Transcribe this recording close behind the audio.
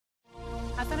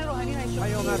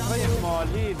پیامدهای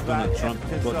مالی و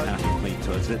ترامپ با تحریم‌های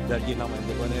تازه درگیر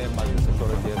نمایندگان مجلس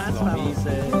شورای اسلامی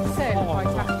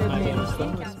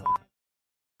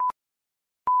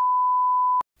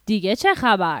دیگه چه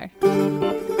خبر؟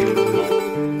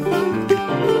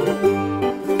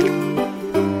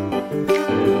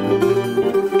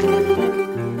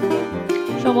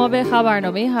 شما به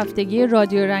خبرنامه هفتگی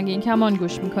رادیو رنگین کمان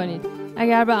گوش میکنید.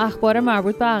 اگر به اخبار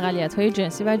مربوط به اقلیت‌های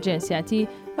جنسی و جنسیتی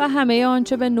و همه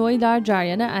آنچه به نوعی در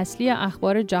جریان اصلی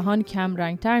اخبار جهان کم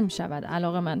رنگتر می شود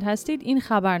علاقه‌مند هستید، این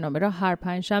خبرنامه را هر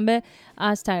پنجشنبه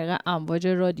از طریق امواج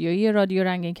رادیویی رادیو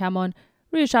رنگین کمان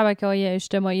روی شبکه‌های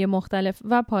اجتماعی مختلف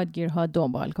و پادگیرها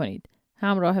دنبال کنید.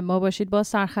 همراه ما باشید با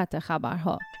سرخط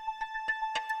خبرها.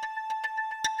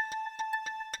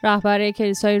 رهبر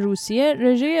کلیسای روسیه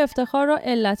رژه افتخار را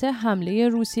علت حمله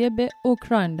روسیه به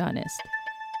اوکراین دانست.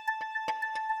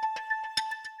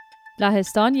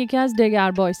 لهستان، یکی از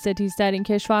دگربایست‌ترین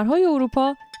کشورهای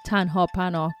اروپا، تنها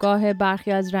پناهگاه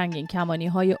برخی از رنگین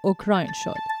کمانی‌های اوکراین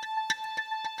شد.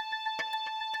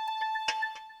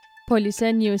 پلیس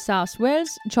نیو ساوث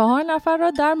ولز 4 نفر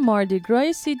را در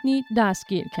ماردیگرای سیدنی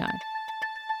دستگیر کرد.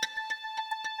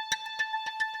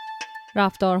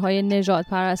 رفتارهای نژاد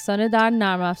پرستانه در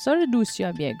نرم افزار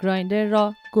دوستیابی گرایندر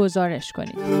را گزارش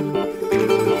کنید.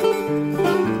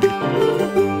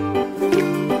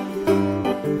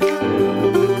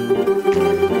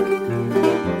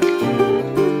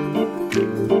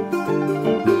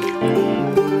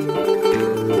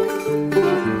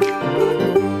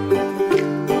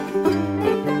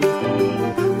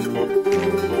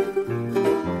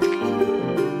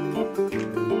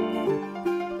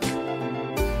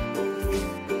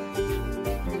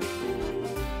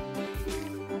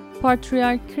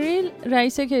 پاتریارک کریل،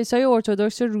 رئیس کلیسای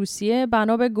ارتدوکس روسیه،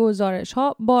 بنا به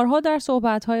گزارش‌ها بارها در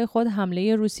صحبت‌های خود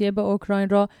حمله روسیه به اوکراین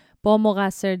را با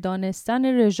مقصر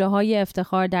دانستن رژه‌های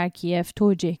افتخار در کیف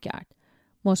توجیه کرد.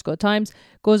 مسکو تایمز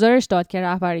گزارش داد که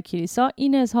رهبر کلیسا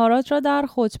این اظهارات را در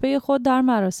خطبه خود در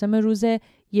مراسم روز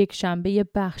یکشنبه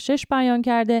بخشش بیان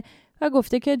کرده و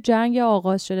گفته که جنگ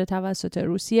آغاز شده توسط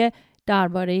روسیه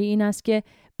درباره این است که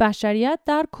بشریت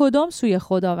در کدام سوی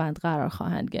خداوند قرار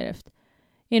خواهند گرفت.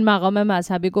 این مقام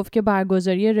مذهبی گفت که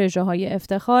برگزاری رژه‌های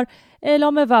افتخار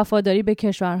اعلام وفاداری به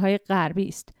کشورهای غربی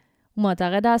است. او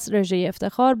معتقد است رژه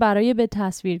افتخار برای به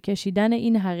تصویر کشیدن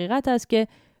این حقیقت است که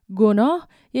گناه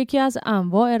یکی از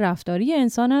انواع رفتاری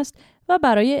انسان است و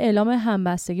برای اعلام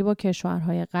همبستگی با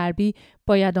کشورهای غربی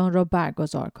باید آن را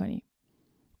برگزار کنیم.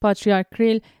 پاتریارک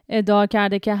کریل ادعا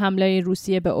کرده که حمله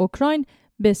روسیه به اوکراین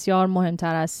بسیار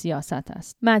مهمتر از سیاست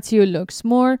است. متیو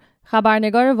لوکسمور،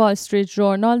 خبرنگار وال استریت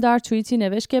ژورنال، در توییتی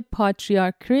نوشت که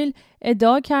پاتریارک کریل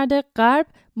ادعا کرده غرب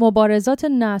مبارزات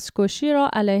نسل‌کشی را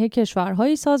علیه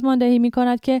کشورهایی سازماندهی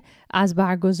می‌کند که از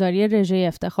برگزاری رژه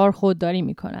افتخار خودداری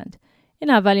می‌کنند.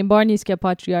 این اولین بار نیست که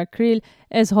پاتریارک کریل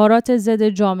اظهارات ضد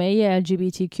جامعه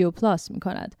LGBTQ+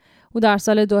 می‌کند. او در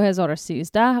سال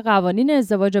 2013 قوانین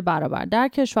ازدواج برابر در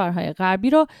کشورهای غربی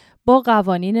را با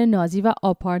قوانین نازی و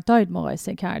آپارتاید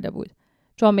مقایسه کرده بود.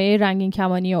 جامعه رنگین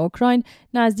کمانی اوکراین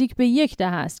نزدیک به 10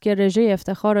 دهه است که رژه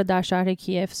افتخار را در شهر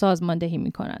کیف سازماندهی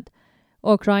می‌کند.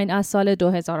 اوکراین از سال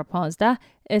 2015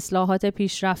 اصلاحات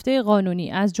پیشرفته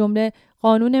قانونی از جمله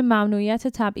قانون ممنوعیت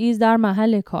تبعیض در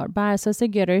محل کار بر اساس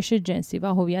گرایش جنسی و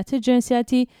هویت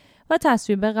جنسیتی و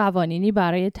تصویب قوانینی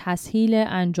برای تسهیل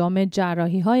انجام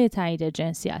جراحی‌های تایید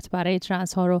جنسیت برای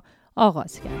ترنس‌ها را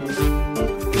آغاز کرد.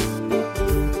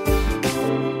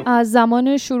 از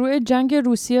زمان شروع جنگ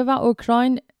روسیه و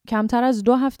اوکراین کمتر از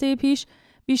 2 هفته پیش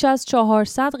بیش از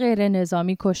 400 غیر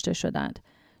نظامی کشته شدند.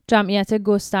 جمعیت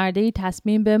گسترده‌ای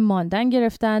تصمیم به ماندن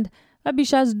گرفتند و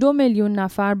بیش از 2 میلیون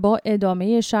نفر با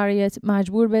ادامه شرایط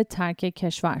مجبور به ترک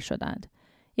کشور شدند.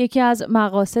 یکی از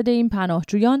مقاصد این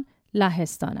پناهجویان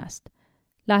لهستان است.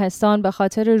 لهستان به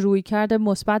خاطر رویکرد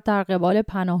مثبت در قبال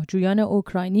پناهجویان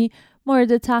اوکراینی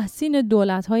مورد تحسین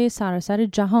دولت‌های سراسر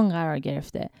جهان قرار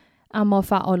گرفته، اما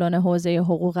فعالان حوزه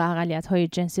حقوق اقلیت‌های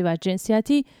جنسی و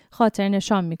جنسیتی خاطر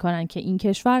نشان می‌کنند که این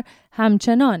کشور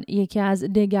همچنان یکی از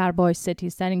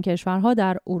دگربایست‌ترین کشورها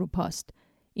در اروپا است.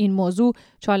 این موضوع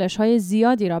چالش‌های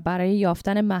زیادی را برای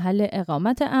یافتن محل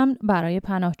اقامت امن برای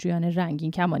پناهجویان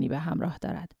رنگین کمانی به همراه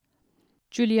دارد.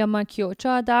 جولیا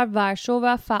ماکیوچا در ورشو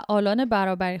و فعالان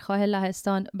برابری‌خواه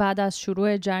لهستان بعد از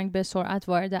شروع جنگ به سرعت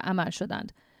وارد عمل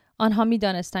شدند. آنها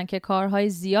می‌دانستند که کارهای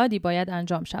زیادی باید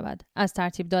انجام شود، از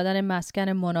ترتیب دادن مسکن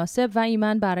مناسب و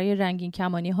ایمن برای رنگین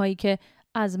کمانی‌هایی که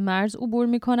از مرز عبور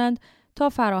می‌کنند تا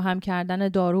فراهم کردن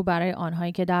دارو برای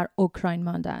آنهایی که در اوکراین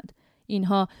ماندند.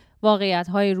 اینها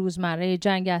واقعیت‌های روزمره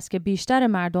جنگ است که بیشتر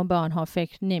مردم به آنها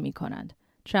فکر نمی‌کنند.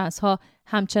 ترنس‌ها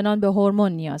همچنان به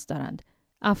هورمون نیاز دارند.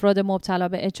 افراد مبتلا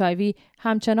به HIV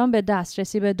همچنان به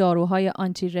دسترسی به داروهای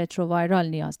آنتی رترووایرال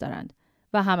نیاز دارند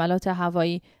و حملات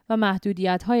هوایی و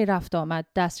محدودیت‌های رفت آمد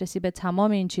دسترسی به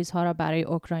تمام این چیزها را برای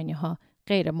اوکراینی‌ها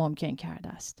غیر ممکن کرده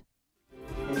است.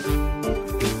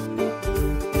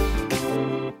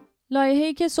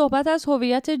 لایحه‌ای که صحبت از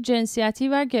هویت جنسیتی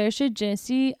و گرایش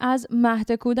جنسی از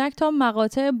مهد کودک تا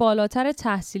مقاطع بالاتر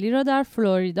تحصیلی را در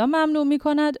فلوریدا ممنوع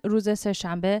می‌کند، روز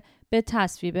سه‌شنبه به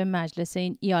تصویب مجلس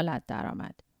این ایالت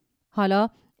درآمد. حالا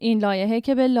این لایحه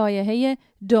که به لایحه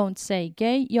Don't Say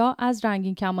Gay یا از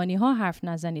رنگین کمانی ها حرف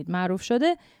نزنید معروف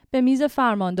شده، به میز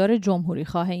فرماندار جمهوری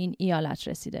خواه این ایالت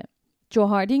رسیده. جو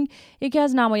هاردینگ، یکی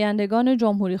از نمایندگان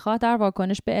جمهوری خواه، در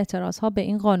واکنش به اعتراضها به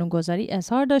این قانونگذاری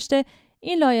اظهار داشته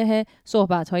این لایحه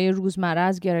صحبت‌های روزمره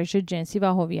از گرایش جنسی و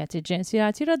هویت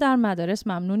جنسیتی را در مدارس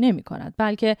ممنوع نمی‌کند،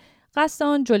 بلکه قصد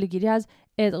آن جلوگیری از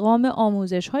ادغام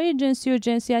آموزش‌های جنسی و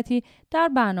جنسیتی در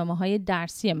برنامه‌های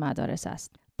درسی مدارس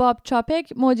است. باب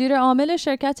چاپک، مدیر عامل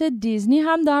شرکت دیزنی،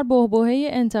 هم در بحبوحه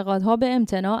انتقادها به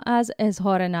امتناع از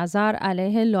اظهار نظر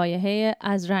علیه لایحه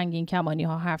از رنگین کمانی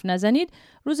ها حرف نزنید،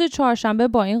 روز چهارشنبه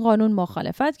با این قانون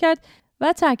مخالفت کرد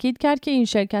و تاکید کرد که این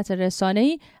شرکت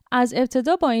رسانه‌ای از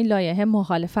ابتدا با این لایحه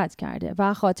مخالفت کرده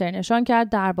و خاطر نشان کرد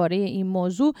درباره این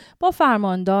موضوع با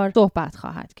فرماندار صحبت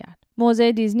خواهد کرد.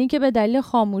 موضع دیزنی که به دلیل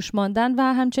خاموش ماندن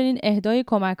و همچنین اهدای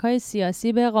کمک‌های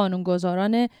سیاسی به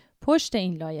قانونگذاران پشت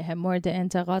این لایحه مورد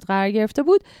انتقاد قرار گرفته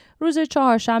بود، روز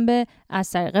چهارشنبه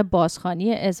از طریق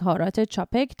بازخوانی اظهارات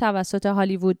چاپک توسط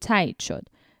هالیوود تایید شد.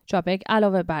 چاپک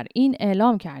علاوه بر این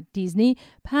اعلام کرد دیزنی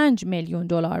 5 میلیون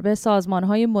دلار به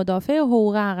سازمان‌های مدافع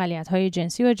حقوق اقلیت‌های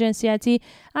جنسی و جنسیتی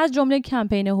از جمله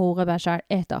کمپین حقوق بشر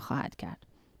اهدا خواهد کرد.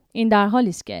 این در حالی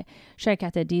است که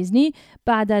شرکت دیزنی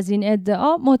بعد از این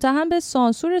ادعا متهم به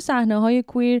سانسور صحنه‌های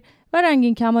کویر و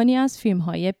رنگین کمانی از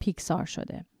فیلم‌های پیکسار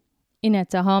شده. این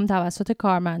اتهام توسط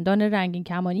کارمندان رنگین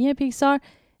کمانی پیکسار،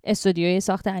 استودیوی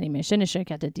ساخت انیمیشن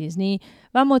شرکت دیزنی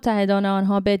و متحدان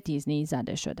آنها به دیزنی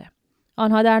زده شده.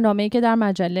 آنها در نامه‌ای که در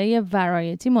مجله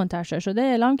ورایتی منتشر شده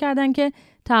اعلام کردند که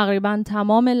تقریباً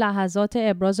تمام لحظات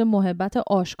ابراز محبت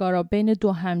آشکارا بین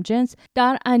دو همجنس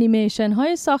در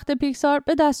انیمیشن‌های ساخت پیکسار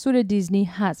به دستور دیزنی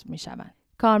حذف می‌شوند.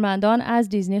 کارمندان از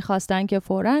دیزنی خواستند که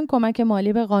فوراً کمک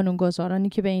مالی به قانونگذارانی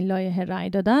که به این لایحه رأی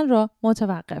دادن را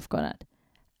متوقف کند.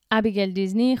 ابیگل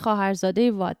دیزنی،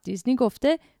 خواهرزاده وات دیزنی،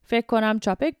 گفته فکر کنم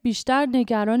چاپک بیشتر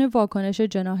نگران واکنش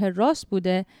جناح راست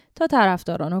بوده تا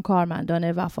طرفداران و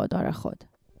کارمندان وفادار خود.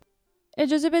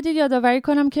 اجازه بدید یادآوری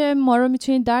کنم که ما رو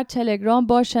میتونید در تلگرام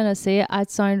با شناسه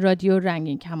 @رادیو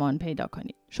رنگین کمان پیدا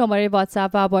کنید. شماره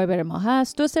واتساپ و وایبر ما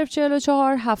هست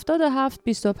 2044 77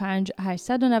 25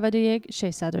 891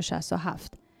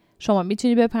 667. شما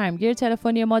میتونید به پیامگیر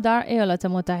تلفنی ما در ایالات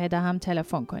متحده هم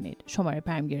تلفن کنید. شماره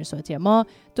پیامگیر صوتی ما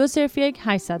 201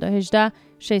 818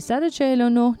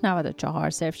 649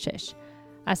 9406.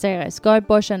 از طریق اسکایپ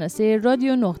با شناسه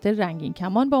رادیو نقطه رنگین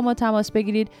کمان با ما تماس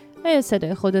بگیرید و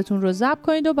صدای خودتون رو ضبط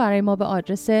کنید و برای ما به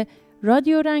آدرس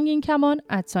رادیو رنگین کمان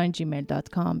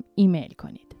 @gmail.com ایمیل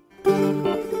کنید.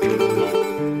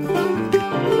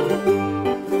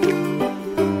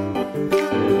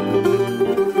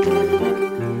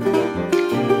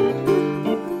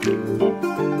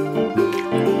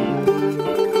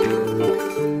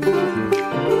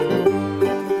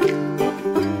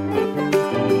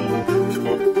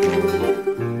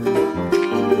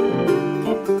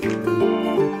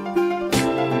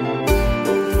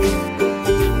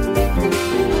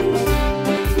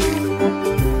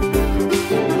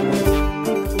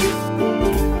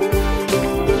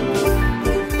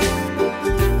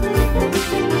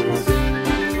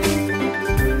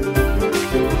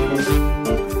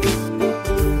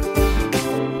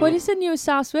 پلیس نیو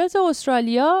ساوث ولز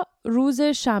استرالیا روز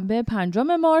شنبه 5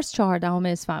 مارس 14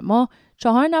 اسفند ماه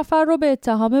 4 نفر رو به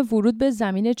اتهام ورود به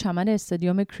زمین چمن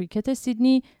استادیوم کریکت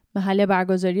سیدنی، محل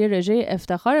برگزاری رژه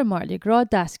افتخار ماردیگرا،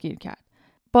 دستگیر کرد.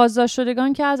 بازداشت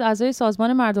شدگان که از اعضای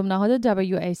سازمان مردم نهاد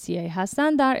WACA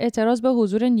هستند، در اعتراض به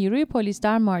حضور نیروی پلیس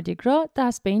در ماردیگرا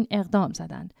دست به این اقدام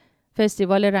زدند.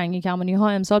 فستیوال رنگین کمانی ها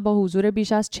امسال با حضور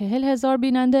بیش از 40,000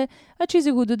 بیننده و چیزی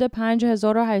حدود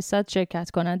 5800 شرکت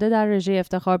کننده در رژه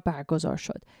افتخار برگزار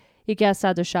شد. یکی از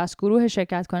 160 گروه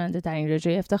شرکت کننده در این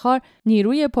رژه افتخار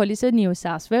نیروی پلیس نیو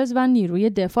ساوث ولز و نیروی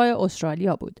دفاع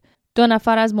استرالیا بود. 2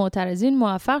 نفر از معترضین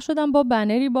موفق شدند با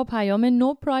بنری با پیام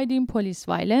No Pride in Police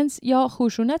Violence یا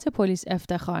خشونت پلیس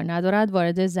افتخار ندارد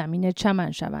وارد زمین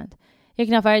چمن شوند. 1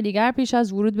 نفر دیگر پیش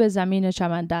از ورود به زمین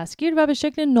چمن دستگیر و به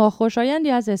شکل ناخوشایندی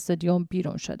از استادیوم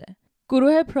بیرون شده.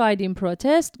 گروه پراید این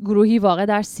پروتست، گروهی واقع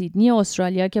در سیدنی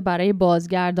استرالیا که برای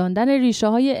بازگرداندن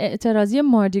ریشه‌های اعتراضی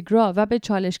ماردیگرا و به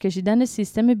چالش کشیدن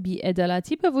سیستم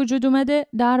بی‌عدالتی به وجود اومده،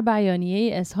 در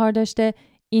بیانیه‌ای اظهار داشته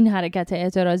این حرکت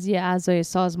اعتراضی اعضای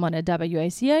سازمان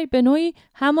WACA به نوعی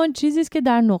همان چیزی است که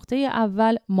در نقطه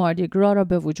اول ماردیگرا را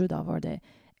به وجود آورده: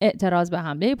 اعتراض به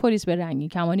حمله پلیس به رنگین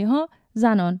کمانی‌ها،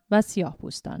 زنان و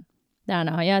سیاه‌پوستان. در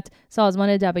نهایت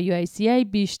سازمان WACA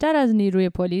بیشتر از نیروی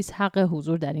پلیس حق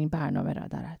حضور در این برنامه را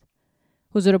دارد.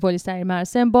 حضور پلیس در این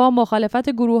مراسم با مخالفت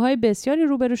گروه‌های بسیاری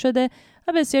روبرو شده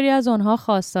و بسیاری از آنها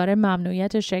خواستار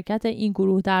ممنوعیت شرکت این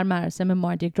گروه در مراسم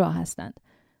ماردیگرا هستند.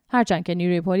 هرچند که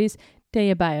نیروی پلیس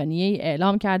طی بیانیه‌ای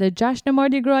اعلام کرده جشن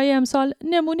ماردیگرای امسال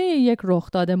نمونه یک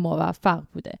رخداد موفق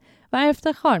بوده و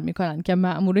افتخار می‌کنند که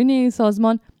مأمورین این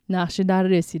سازمان نقشی در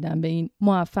رسیدن به این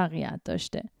موفقیت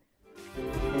داشته.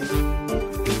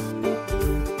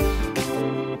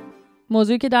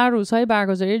 موضوعی که در روزهای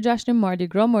برگزاری جشن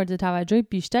ماردیگرا مورد توجه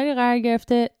بیشتری قرار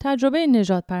گرفته، تجربه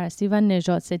نژاد پرستی و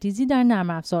نژاد ستیزی در نرم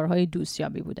افزارهای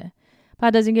دوستیابی بوده.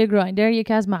 بعد از اینکه گرایندر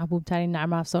یکی از محبوب ترین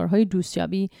نرم افزارهای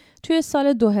دوستیابی توی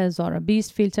سال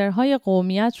 2020 فیلترهای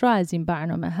قومیت را از این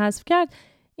برنامه حذف کرد،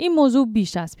 این موضوع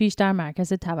بیش از پیش در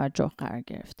مرکز توجه قرار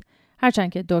گرفت. هرچند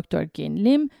که دکتر گین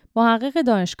لیم، محقق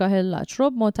دانشگاه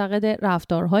لاچروب، معتقد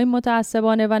رفتارهای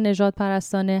متعصبانه و نژاد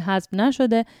پرستانه حذف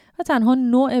نشده و تنها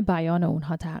نوع بیان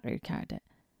اونها تغییر کرده.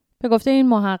 به گفته این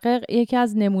محقق، یکی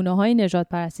از نمونه‌های نژاد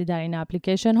پرستی در این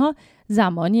اپلیکیشن ها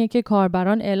زمانیه که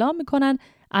کاربران اعلام می‌کنند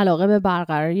علاقه به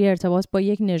برقراری ارتباط با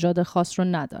یک نژاد خاص رو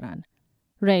ندارن.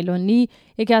 ریلون لی،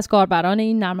 یکی از کاربران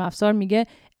این نرم افزار، میگه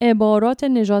عبارات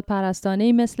نژاد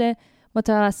پرستانه‌ای مثل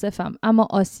متاسفم اما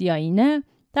آسیایی نه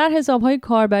در حساب‌های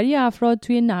کاربری افراد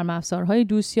توی نرم افزارهای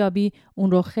دوستیابی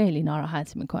اون رو خیلی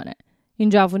ناراحت میکنه. این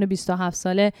جوان 27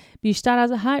 ساله بیشتر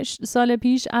از 8 سال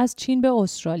پیش از چین به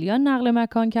استرالیا نقل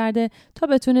مکان کرده تا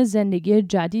بتونه زندگی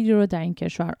جدیدی رو در این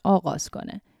کشور آغاز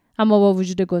کنه. اما با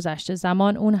وجود گذشت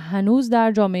زمان اون هنوز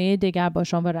در جامعه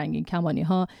دگرباشان و رنگین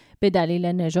کمانی‌ها به دلیل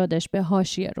نژادش به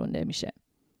حاشیه رانده میشه.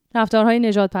 رفتارهای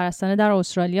نژاد پرستانه در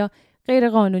استرالیا غیر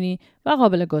قانونی و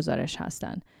قابل گزارش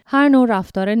هستند. هر نوع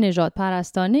رفتار نژاد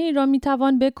پرستانه ای را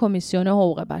میتوان به کمیسیون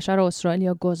حقوق بشر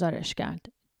استرالیا گزارش کرد.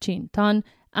 چین تان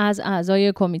از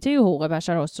اعضای کمیته حقوق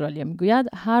بشر استرالیا میگوید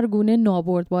هر گونه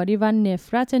نابردباری و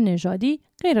نفرت نژادی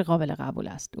غیر قابل قبول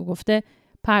است. او گفته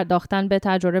پرداختن به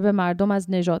تجارب مردم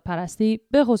از نژاد پرستی،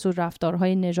 به خصوص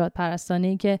رفتارهای نژاد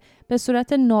پرستانه‌ای که به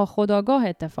صورت ناخودآگاه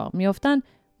اتفاق میافتند،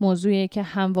 موضوعی که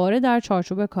همواره در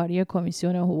چارچوب کاری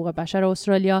کمیسیون حقوق بشر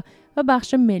استرالیا و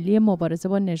بخش ملی مبارزه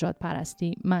با نژاد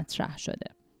پرستی مطرح شده.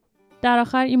 در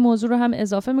آخر این موضوع رو هم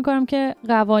اضافه می‌کنم که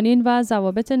قوانین و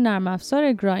ضوابط نرم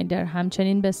افزار گرایندر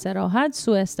همچنین به صراحت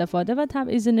سوء استفاده و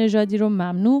تبعیض نژادی رو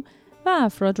ممنوع و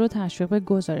افراد رو تشویق به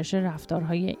گزارش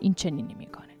رفتارهای این چنینی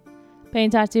می‌کنه. به این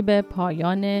ترتیب به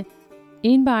پایان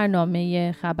این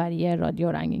برنامه خبری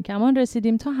رادیو رنگین کمان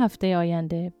رسیدیم. تا هفته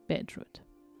آینده، بدرود.